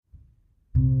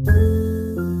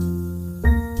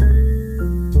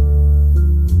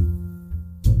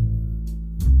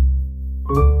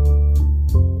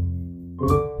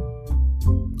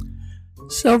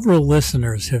Several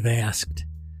listeners have asked,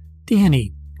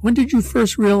 Danny, when did you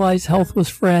first realize health was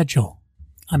fragile?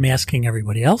 I'm asking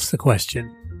everybody else the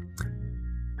question.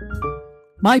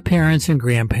 My parents and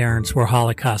grandparents were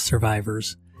Holocaust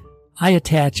survivors. I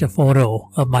attach a photo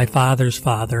of my father's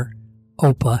father,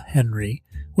 Opa Henry,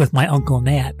 with my Uncle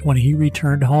Nat when he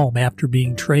returned home after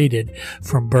being traded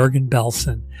from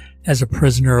Bergen-Belsen as a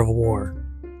prisoner of war.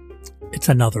 It's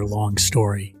another long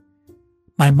story.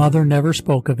 My mother never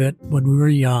spoke of it when we were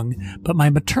young, but my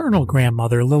maternal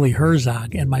grandmother, Lily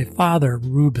Herzog, and my father,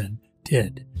 Reuben,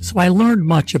 did. So I learned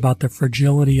much about the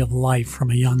fragility of life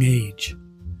from a young age.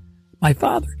 My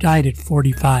father died at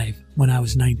 45 when I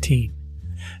was 19.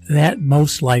 That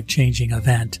most life-changing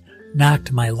event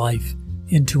knocked my life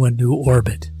into a new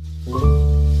orbit.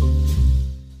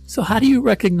 So how do you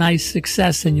recognize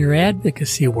success in your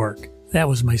advocacy work? That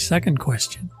was my second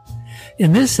question.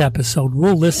 In this episode,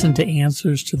 we'll listen to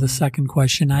answers to the second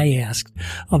question I asked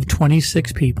of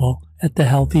 26 people at the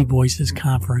Healthy Voices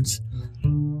Conference.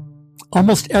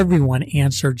 Almost everyone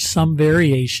answered some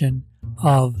variation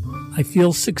of, I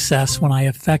feel success when I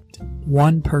affect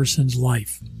one person's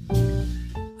life.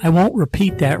 I won't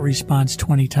repeat that response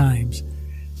 20 times.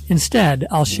 Instead,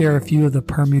 I'll share a few of the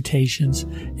permutations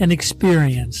and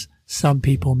experience some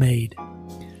people made.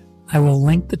 I will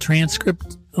link the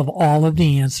transcript of all of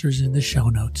the answers in the show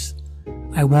notes.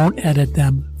 I won't edit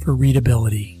them for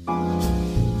readability.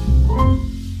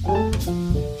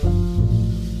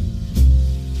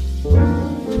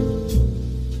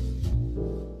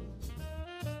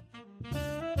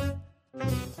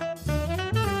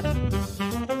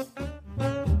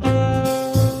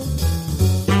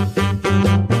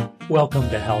 Welcome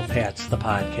to Health Hats, the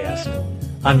podcast.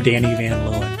 I'm Danny Van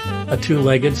Leeuwen, a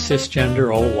two-legged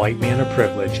cisgender old white man of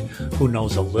privilege who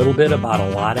knows a little bit about a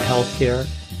lot of healthcare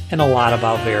and a lot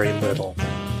about very little.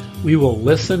 We will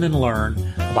listen and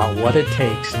learn about what it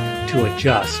takes to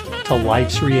adjust to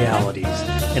life's realities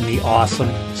in the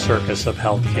awesome circus of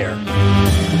healthcare.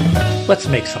 Let's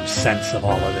make some sense of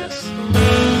all of this.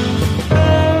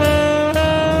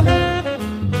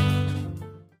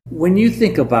 When you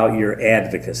think about your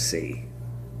advocacy,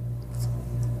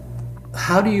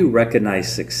 how do you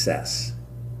recognize success?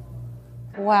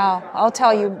 Wow, I'll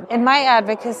tell you, in my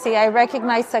advocacy, I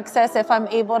recognize success if I'm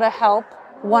able to help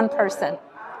one person.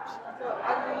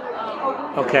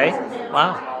 Okay,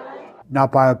 wow.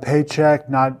 Not by a paycheck,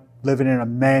 not living in a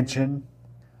mansion,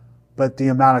 but the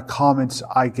amount of comments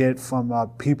I get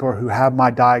from people who have my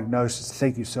diagnosis,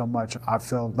 thank you so much, I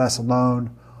feel less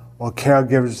alone. Or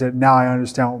caregivers that now I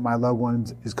understand what my loved one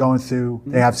is going through.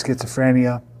 They have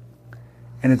schizophrenia,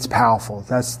 and it's powerful.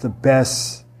 That's the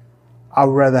best. I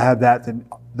would rather have that than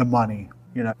the money.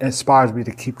 You know, it inspires me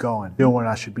to keep going, doing what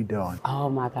I should be doing. Oh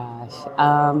my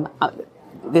gosh.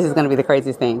 This is going to be the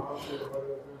craziest thing.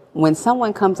 When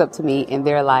someone comes up to me and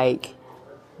they're like,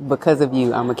 because of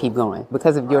you, I'm going to keep going.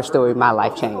 Because of your story, my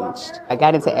life changed. I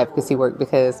got into advocacy work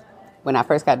because when I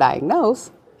first got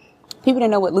diagnosed, people didn't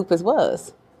know what lupus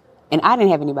was. And I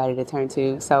didn't have anybody to turn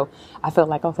to. So I felt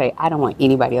like, okay, I don't want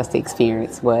anybody else to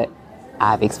experience what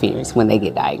I've experienced when they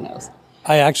get diagnosed.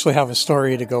 I actually have a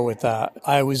story to go with that.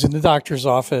 I was in the doctor's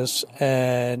office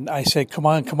and I said, come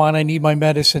on, I need my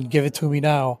medicine. Give it to me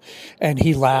now. And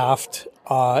he laughed.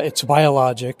 It's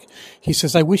biologic. He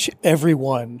says, I wish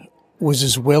everyone was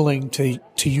as willing to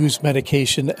use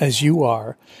medication as you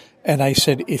are. And I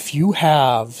said, if you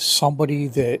have somebody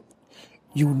that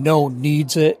you know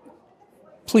needs it,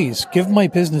 please give my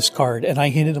business card. And I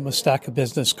handed him a stack of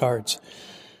business cards.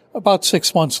 About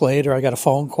 6 months later, I got a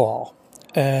phone call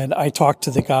and I talked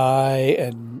to the guy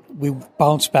and we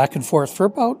bounced back and forth for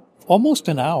about almost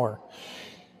an hour.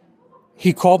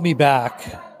 He called me back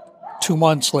 2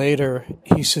 months later.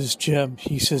 He says, Jim,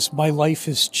 my life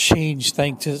has changed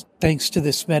thanks to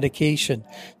this medication.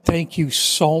 Thank you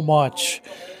so much.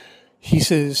 He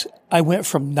says, I went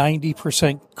from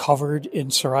 90% covered in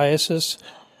psoriasis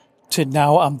to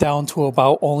now I'm down to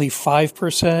about only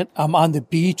 5%. I'm on the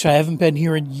beach. I haven't been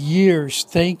here in years.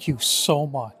 Thank you so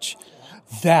much.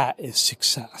 That is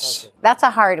success. That's a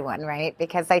hard one, right?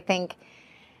 Because I think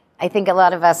a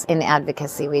lot of us in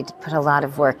advocacy, we put a lot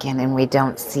of work in and we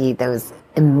don't see those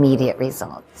immediate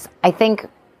results. I think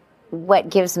what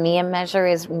gives me a measure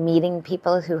is meeting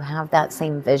people who have that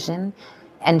same vision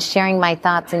and sharing my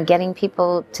thoughts and getting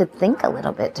people to think a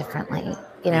little bit differently.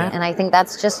 You know, and I think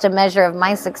that's just a measure of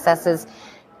my success is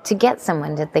to get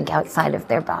someone to think outside of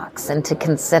their box and to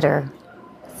consider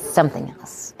something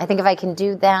else. I think if I can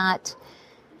do that,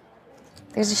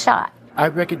 there's a shot. I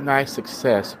recognize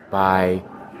success by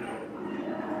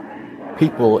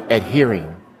people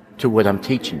adhering to what I'm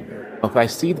teaching. If I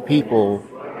see the people,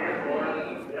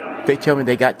 they tell me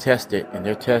they got tested and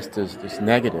their test is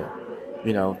negative,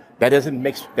 that doesn't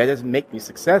make me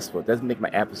successful. It doesn't make my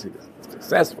advocacy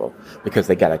successful because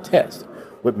they got a test.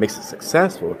 What makes it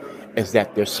successful is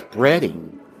that they're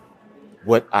spreading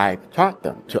what I've taught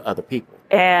them to other people.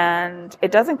 And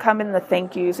it doesn't come in the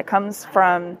thank yous. It comes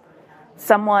from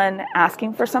someone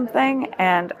asking for something,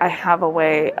 and I have a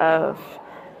way of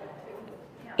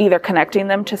either connecting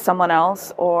them to someone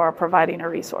else or providing a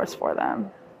resource for them.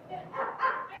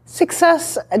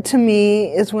 Success to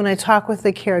me is when I talk with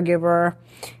the caregiver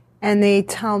and they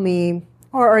tell me,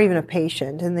 or even a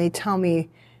patient, and they tell me,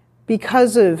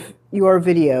 because of your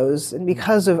videos and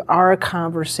because of our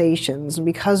conversations and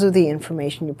because of the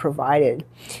information you provided,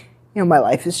 my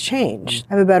life has changed.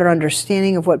 I have a better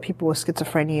understanding of what people with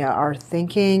schizophrenia are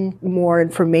thinking, more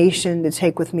information to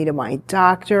take with me to my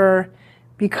doctor.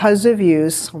 Because of you,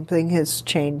 something has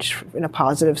changed in a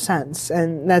positive sense,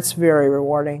 and that's very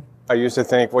rewarding. I used to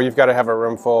think, well, you've got to have a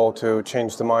room full to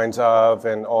change the minds of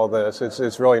and all this.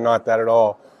 It's really not that at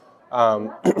all.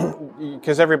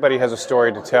 Because everybody has a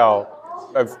story to tell.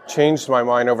 I've changed my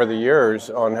mind over the years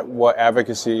on what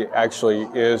advocacy actually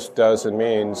is, does, and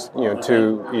means,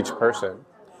 to each person.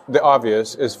 The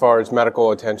obvious, as far as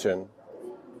medical attention.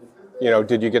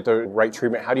 Did you get the right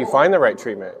treatment? How do you find the right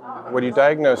treatment? What are you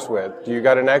diagnosed with? Do you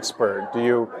got an expert? Do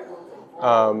you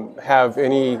have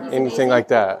anything like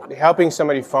that? Helping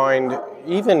somebody find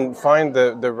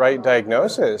the right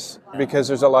diagnosis, because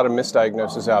there's a lot of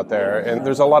misdiagnosis out there, and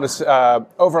there's a lot of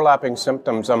overlapping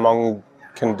symptoms among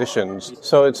conditions.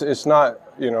 So it's not,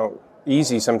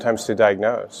 easy sometimes to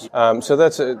diagnose. So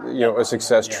that's a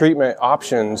success. Yeah. Treatment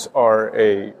options are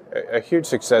a huge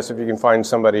success if you can find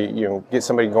somebody, get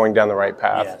somebody going down the right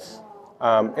path. Yes.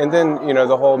 And then,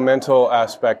 the whole mental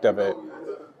aspect of it.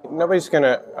 Nobody's going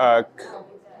to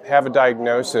have a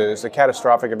diagnosis, a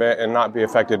catastrophic event, and not be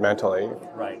affected mentally.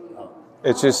 Right.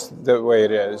 It's just the way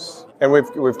it is. And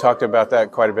we've talked about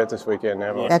that quite a bit this weekend,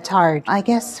 haven't we? That's hard. I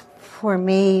guess for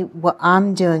me, what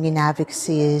I'm doing in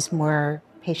advocacy is more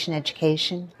patient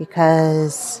education,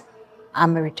 because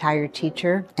I'm a retired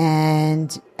teacher,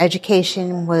 and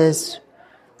education was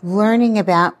learning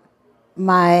about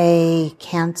my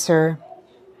cancer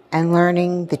and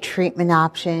learning the treatment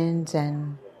options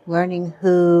and learning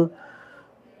who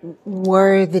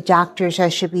were the doctors I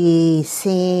should be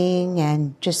seeing,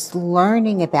 and just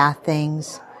learning about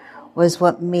things was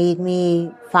what made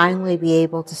me finally be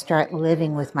able to start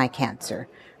living with my cancer.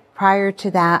 Prior to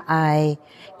that, I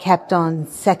kept on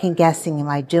second guessing, am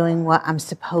I doing what I'm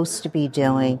supposed to be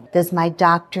doing? Does my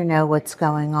doctor know what's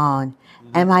going on?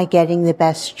 Am I getting the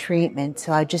best treatment?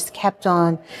 So I just kept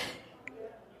on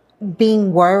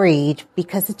being worried,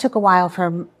 because it took a while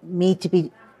for me to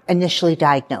be initially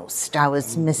diagnosed. I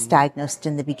was misdiagnosed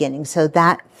in the beginning, so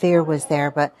that fear was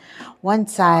there. But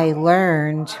once I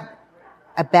learned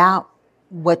about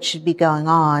what should be going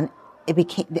on,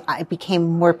 I became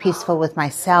more peaceful with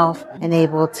myself and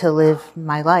able to live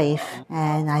my life.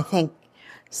 And I think,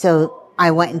 so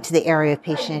I went into the area of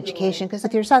patient education, because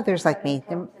there's others like me.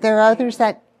 There are others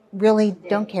that really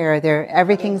don't care.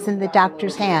 Everything's in the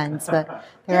doctor's hands, but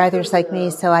there are others like me.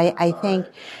 So I think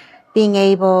being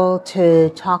able to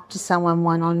talk to someone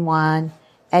one-on-one,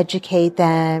 educate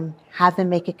them, have them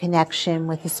make a connection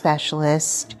with a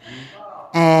specialist,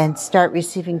 and start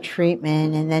receiving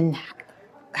treatment, and then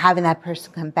having that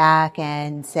person come back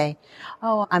and say,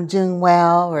 oh, I'm doing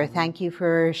well, or thank you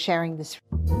for sharing this.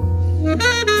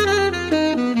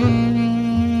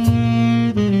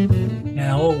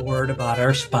 Now a word about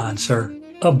our sponsor,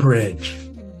 Abridge.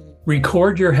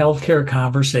 Record your healthcare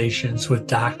conversations with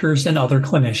doctors and other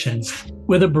clinicians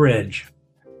with Abridge.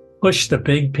 Push the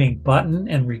big pink button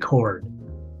and record.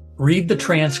 Read the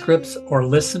transcripts or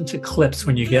listen to clips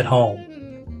when you get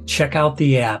home. Check out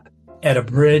the app at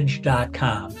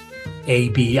abridge.com,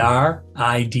 abridge.com,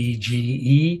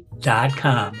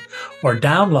 or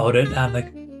download it on the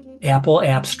Apple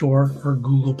App Store or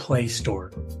Google Play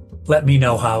Store. Let me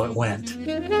know how it went.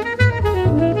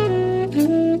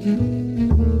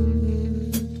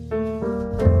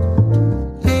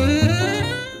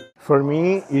 For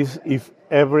me, is if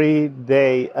every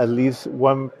day at least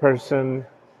one person,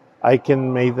 I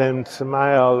can make them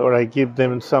smile, or I give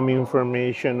them some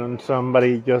information on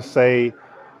somebody, just say,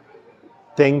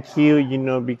 thank you,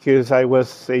 because I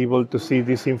was able to see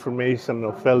this information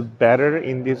or felt better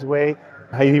in this way.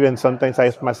 I even sometimes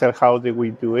ask myself, how did we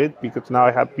do it? Because now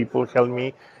I have people help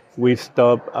me. We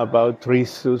stopped about 3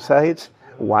 suicides,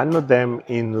 one of them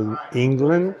in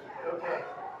England,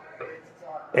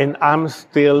 And I'm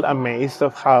still amazed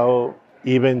of how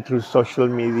even through social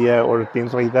media or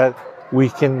things like that, we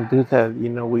can do that.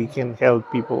 We can help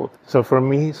people. So for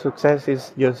me, success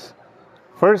is just,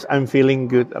 first, I'm feeling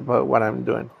good about what I'm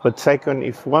doing. But second,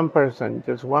 if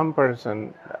just one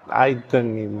person, I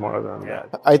don't need more than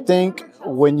that. I think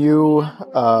when you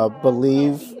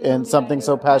believe in something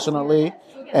so passionately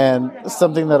and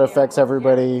something that affects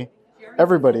everybody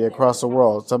across the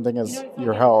world, something as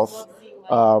your health,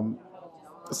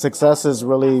 success is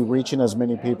really reaching as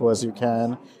many people as you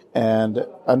can and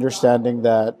understanding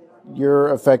that you're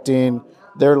affecting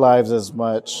their lives as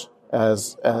much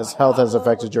as health has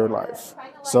affected your life.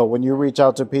 So when you reach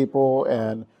out to people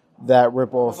and that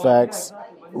ripple effects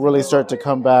really start to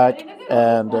come back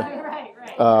and,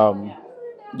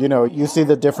 you see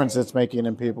the difference it's making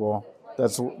in people,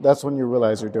 that's when you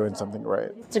realize you're doing something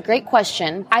right. It's a great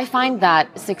question. I find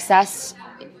that success,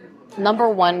 number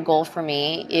one goal for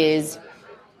me is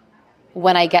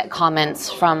when I get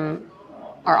comments from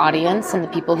our audience and the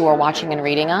people who are watching and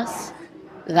reading us,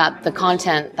 that the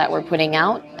content that we're putting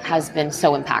out has been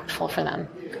so impactful for them.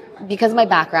 Because of my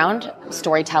background,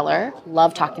 storyteller,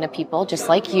 love talking to people just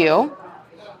like you,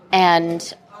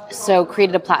 and so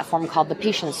created a platform called The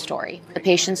Patient Story. The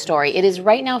Patient Story. It is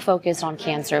right now focused on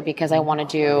cancer because I want to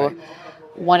do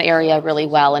one area really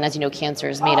well, and as you know, cancer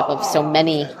is made up of so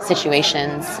many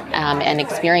situations and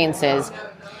experiences.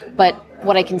 But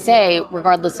what I can say,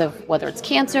 regardless of whether it's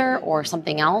cancer or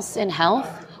something else in health,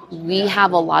 we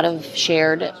have a lot of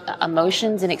shared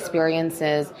emotions and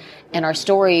experiences, and our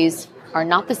stories are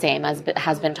not the same, as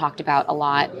has been talked about a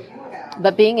lot.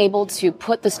 But being able to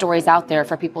put the stories out there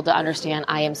for people to understand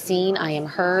I am seen, I am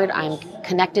heard, I'm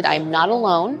connected, I'm not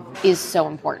alone is so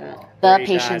important.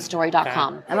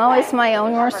 ThePatientStory.com. I'm always my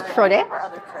own worst critic,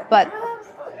 but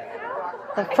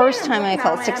the first time I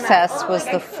felt success was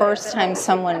the first time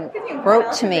someone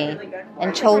wrote to me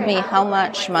and told me how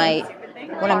much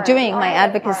what I'm doing, my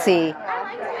advocacy,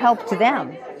 helped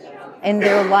them in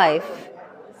their life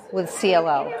with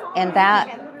CLO. And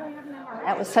that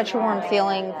was such a warm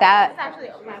feeling.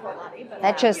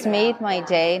 That just made my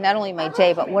day, not only my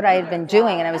day, but what I had been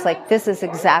doing. And I was like, this is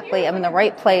exactly, I'm in the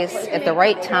right place at the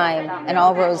right time, and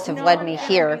all roads have led me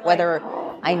here, whether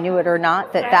I knew it or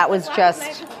not, that was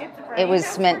just, it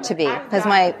was meant to be. Because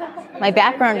my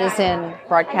background is in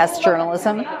broadcast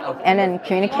journalism and in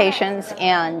communications,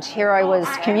 and here I was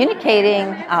communicating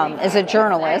as a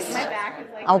journalist,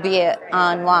 albeit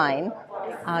online,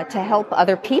 to help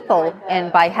other people,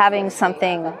 and by having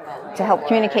something to help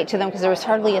communicate to them, because there was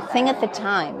hardly a thing at the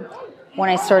time when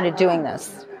I started doing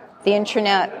this. The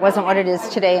internet wasn't what it is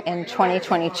today in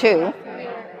 2022,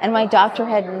 and my doctor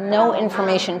had no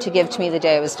information to give to me the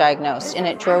day I was diagnosed, and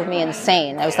it drove me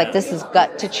insane. I was like, this has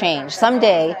got to change.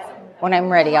 Someday, when I'm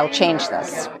ready, I'll change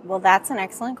this. Well, that's an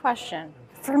excellent question.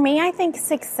 For me, I think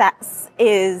success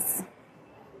is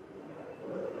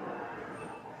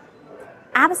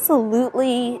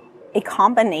absolutely a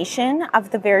combination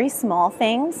of the very small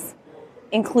things,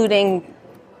 including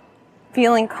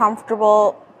feeling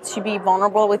comfortable to be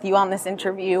vulnerable with you on this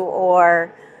interview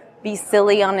or be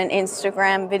silly on an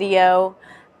Instagram video,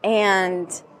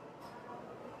 and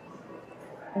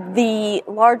the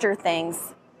larger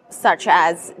things such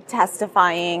as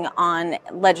testifying on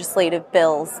legislative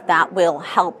bills that will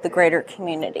help the greater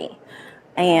community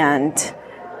and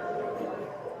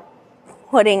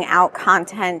putting out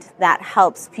content that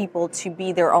helps people to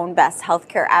be their own best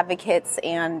healthcare advocates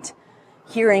and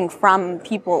hearing from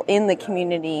people in the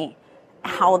community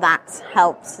how that's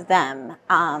helped them.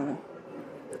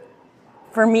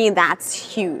 For me, that's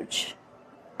huge.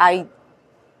 I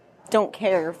don't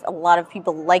care if a lot of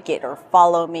people like it or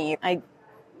follow me.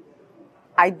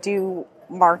 I do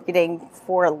marketing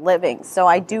for a living, so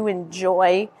I do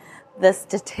enjoy the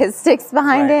statistics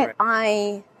behind it.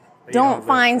 I don't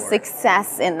find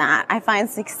success in that. I find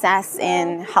success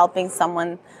in helping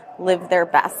someone live their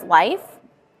best life,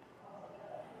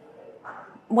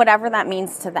 whatever that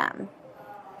means to them.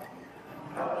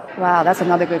 Wow, that's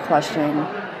another good question.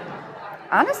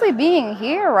 Honestly, being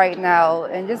here right now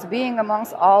and just being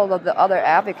amongst all of the other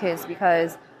advocates,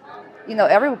 because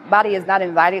everybody is not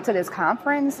invited to this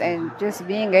conference, and just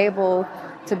being able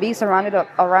to be surrounded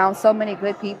around so many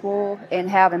good people and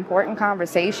have important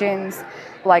conversations,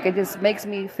 it just makes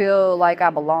me feel like I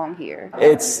belong here.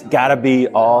 It's got to be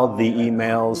all the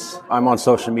emails. I'm on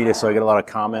social media, so I get a lot of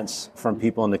comments from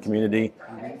people in the community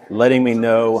letting me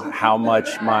know how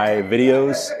much my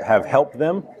videos have helped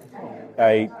them.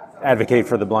 I advocate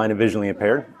for the blind and visually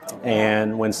impaired,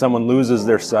 and when someone loses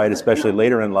their sight, especially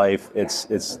later in life,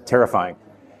 it's terrifying.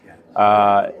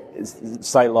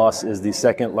 sight loss is the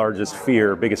second largest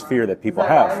biggest fear that people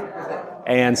have.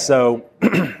 And so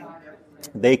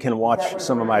they can watch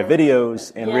some of my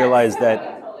videos and realize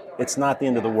that it's not the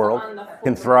end of the world.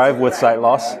 Can thrive with sight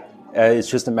loss. It's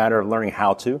just a matter of learning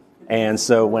how to. And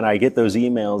so when I get those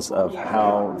emails of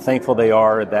how thankful they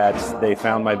are that they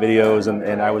found my videos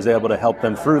and I was able to help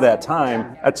them through that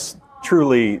time, that's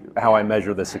truly how I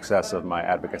measure the success of my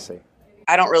advocacy.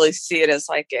 I don't really see it as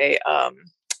like a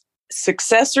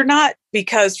success or not,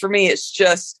 because for me, it's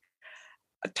just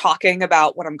talking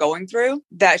about what I'm going through.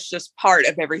 That's just part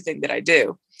of everything that I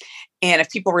do. And if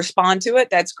people respond to it,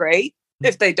 that's great.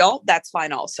 If they don't, that's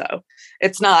fine also.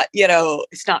 It's not,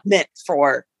 it's not meant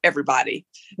for everybody.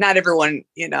 Not everyone,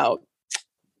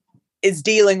 is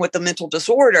dealing with a mental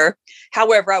disorder.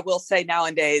 However, I will say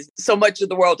nowadays, so much of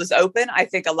the world is open. I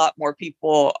think a lot more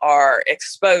people are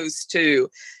exposed to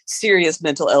serious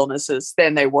mental illnesses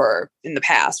than they were in the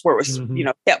past, where it was,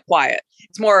 kept quiet.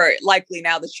 It's more likely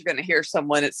now that you're going to hear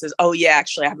someone that says, oh yeah,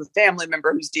 actually I have a family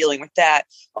member who's dealing with that.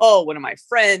 Oh, one of my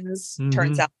friends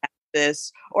turns out to have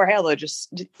this, or hell, I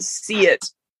just see it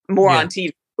more on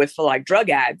TV with like drug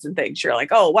ads and things. You're like,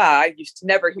 oh wow, I used to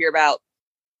never hear about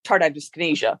tardive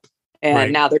dyskinesia.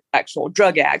 And now there's actual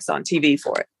drug ads on TV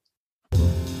for it.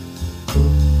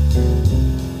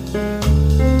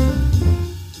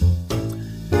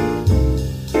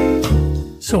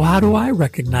 So how do I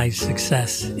recognize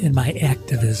success in my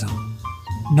activism?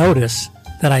 Notice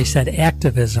that I said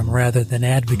activism rather than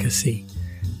advocacy.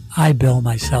 I bill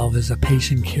myself as a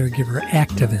patient caregiver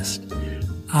activist.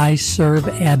 I serve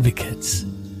advocates.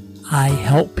 I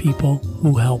help people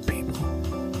who help people.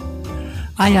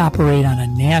 I operate on a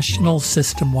national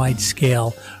system-wide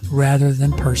scale rather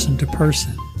than person to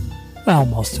person. Well,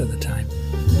 most of the time.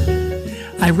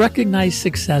 I recognize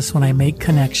success when I make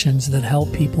connections that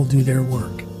help people do their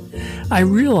work. I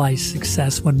realize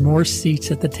success when more seats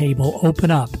at the table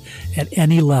open up at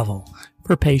any level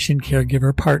for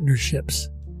patient-caregiver partnerships.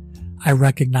 I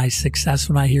recognize success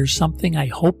when I hear something I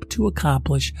hope to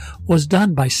accomplish was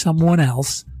done by someone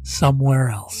else somewhere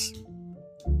else.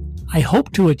 I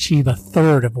hope to achieve a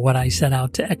third of what I set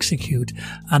out to execute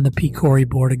on the PCORI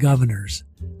Board of Governors.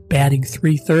 Batting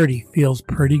 .330 feels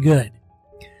pretty good.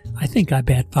 I think I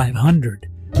bat .500.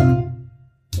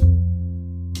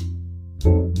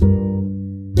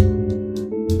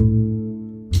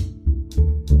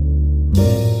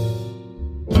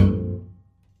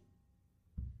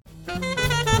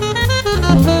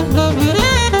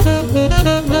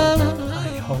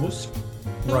 I host,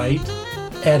 write,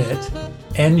 edit,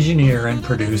 engineer, and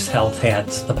produce Health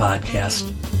Hats, the podcast.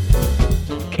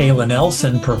 Kayla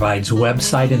Nelson provides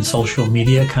website and social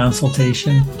media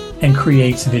consultation and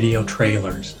creates video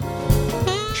trailers.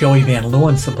 Joey Van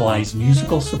Leeuwen supplies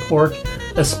musical support,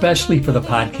 especially for the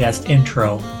podcast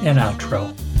intro and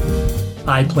outro.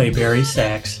 I play Barry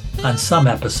sax on some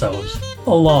episodes,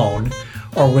 alone,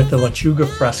 or with the Lechuga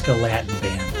Fresca Latin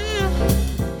Band.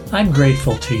 I'm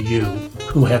grateful to you,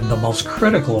 who have the most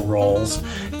critical roles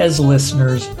as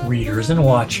listeners, readers, and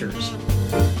watchers.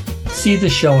 See the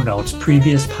show notes,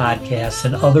 previous podcasts,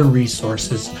 and other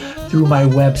resources through my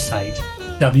website,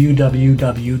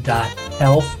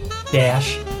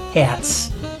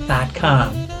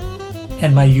 www.health-hats.com,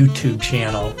 and my YouTube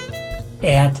channel,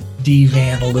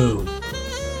 @DVanLeeu,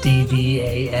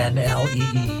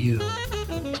 DVANLEEU.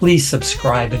 Please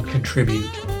subscribe and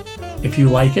contribute. If you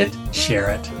like it, share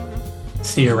it.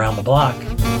 See you around the block.